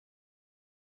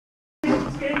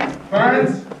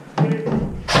Hands.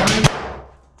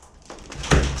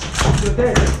 You're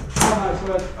dead.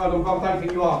 I don't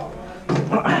think you are.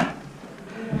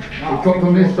 It dropped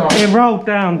on this side. It rolled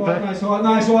down, Right, but... no, it's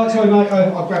alright, sorry mate,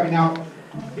 I'll grab it now.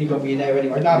 He got me in there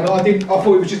anyway. No, but I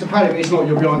thought it was just a paddock, but it's not,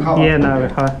 you're behind cover. Yeah, no,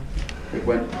 It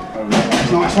went over.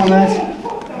 Nice one,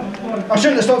 lads. I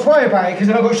shouldn't have stopped worrying about it because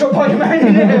then I got shot by the man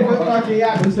in there, but luckily it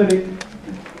happens, didn't it?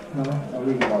 No, I'll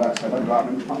leave it like that so don't go out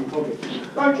and fucking clog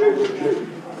it. Don't shoot!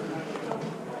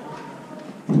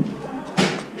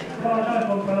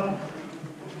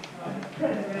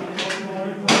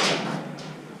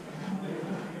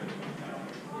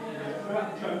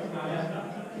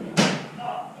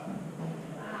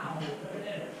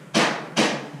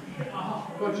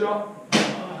 Good shot.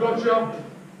 Good shot.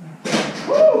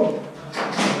 Woo!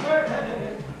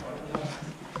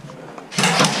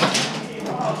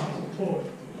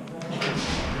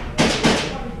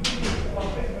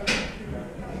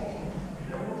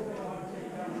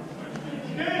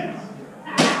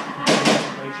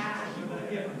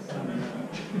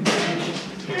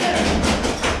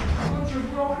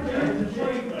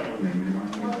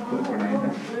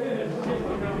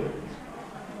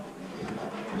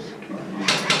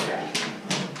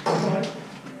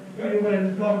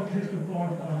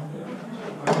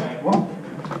 What?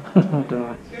 I don't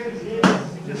know.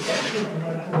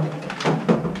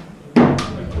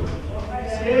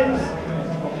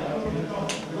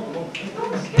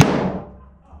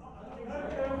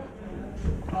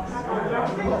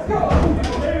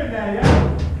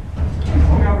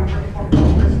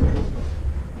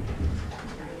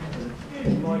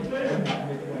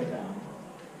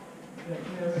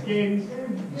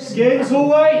 Skins all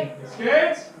way.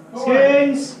 Skins?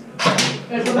 Skins.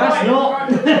 That's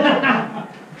not.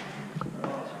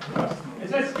 Is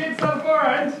there skins on the far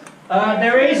end?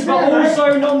 There is, but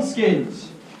also non-skins.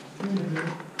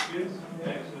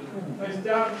 Face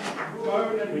down,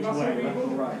 bone and muscle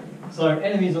people. So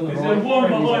enemies on the Is right. there one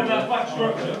behind that back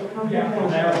structure?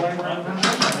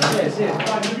 Yes, yes.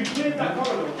 Have you cleared that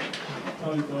corridor?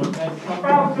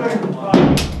 About to.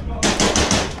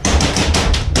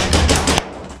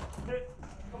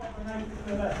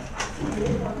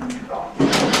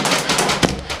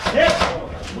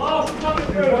 Marshall coming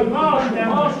through,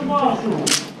 Marshall, Marshall.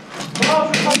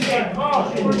 Marshall coming in,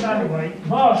 Marshall.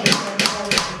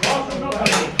 Marshall not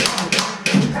coming in.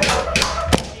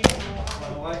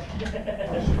 I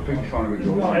think he's trying to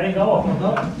withdraw. I didn't go off.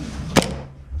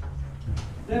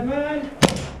 Dead man.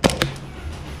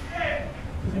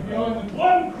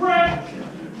 One crack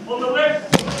on the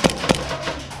left,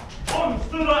 one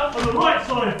stood up on the right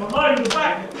side, behind the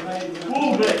back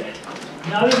wall bit.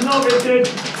 Now there's no bit good.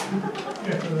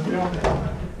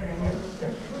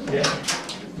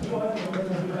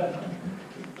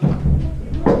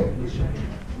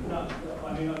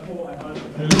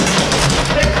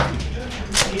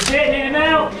 He's hitting it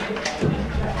now.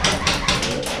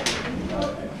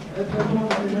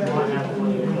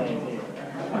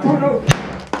 I don't know.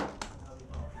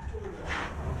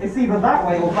 It's either that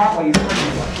way or that way. Get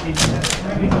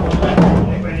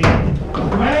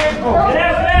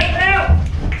out!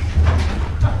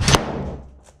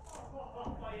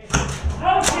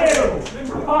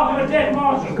 Half of a dead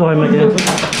Marshall. Got him again.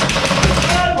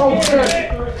 Oh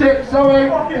shit, sorry.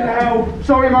 Fucking hell.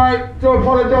 Sorry mate, do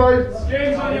apologise.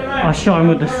 James on your I right. shot him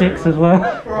with the 6 as well.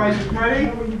 Right, ready?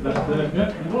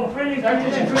 More friendly, don't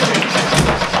touch it.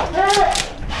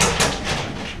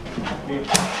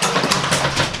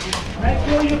 Make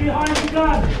sure you're behind the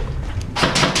gun.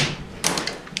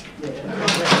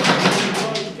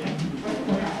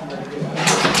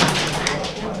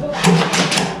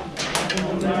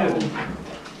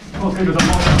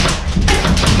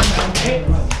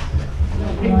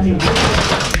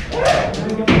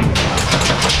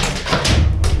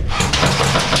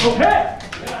 Okay.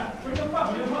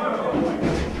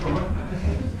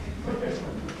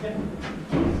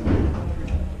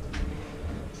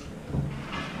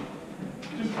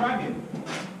 Just dragging.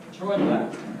 Try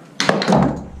that.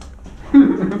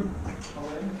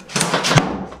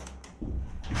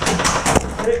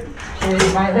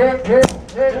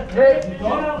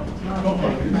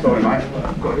 Sorry mate,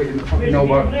 got hit in the fucking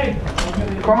elbow.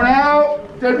 Coming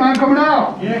out! Dead man coming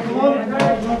out! Yeah, come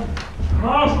on.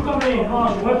 Marshall coming in.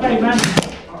 Marshall, well played, man.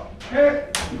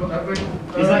 You got that big?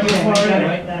 Is that your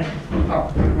fire?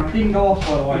 Oh, Didn't go off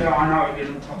by the way. yeah, I know it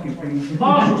didn't fucking thing.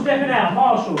 Marshall stepping out.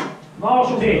 Marshall.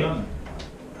 Marshall's in.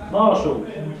 Marshall.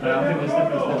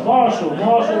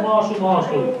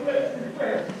 Marshall.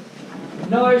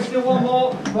 No, still one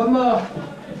more. One more.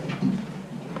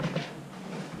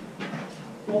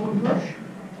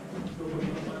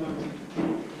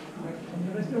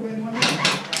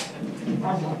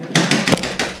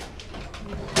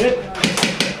 Good.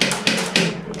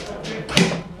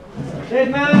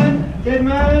 Dead man, dead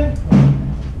man.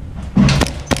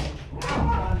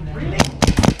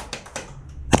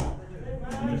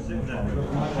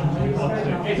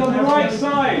 It's on the right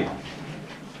side.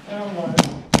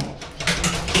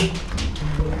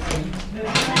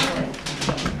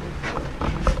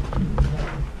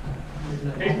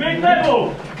 It's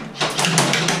mid-level.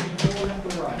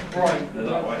 Right.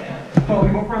 Oh,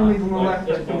 we've got friendlies on the left,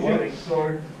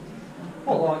 so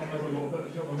what like?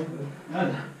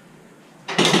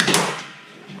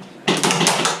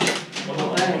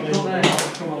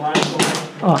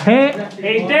 Oh, hit.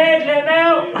 He's dead, let him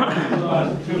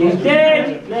out. He's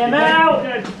dead, let him out.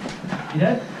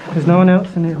 There's no one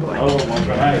else in here. Oh my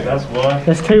god, that's why.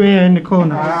 There's two here in the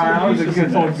corner. That was a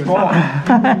good solid spot.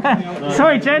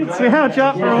 Sorry, gents, we held you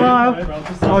up for a while.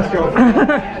 Nice job.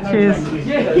 Cheers.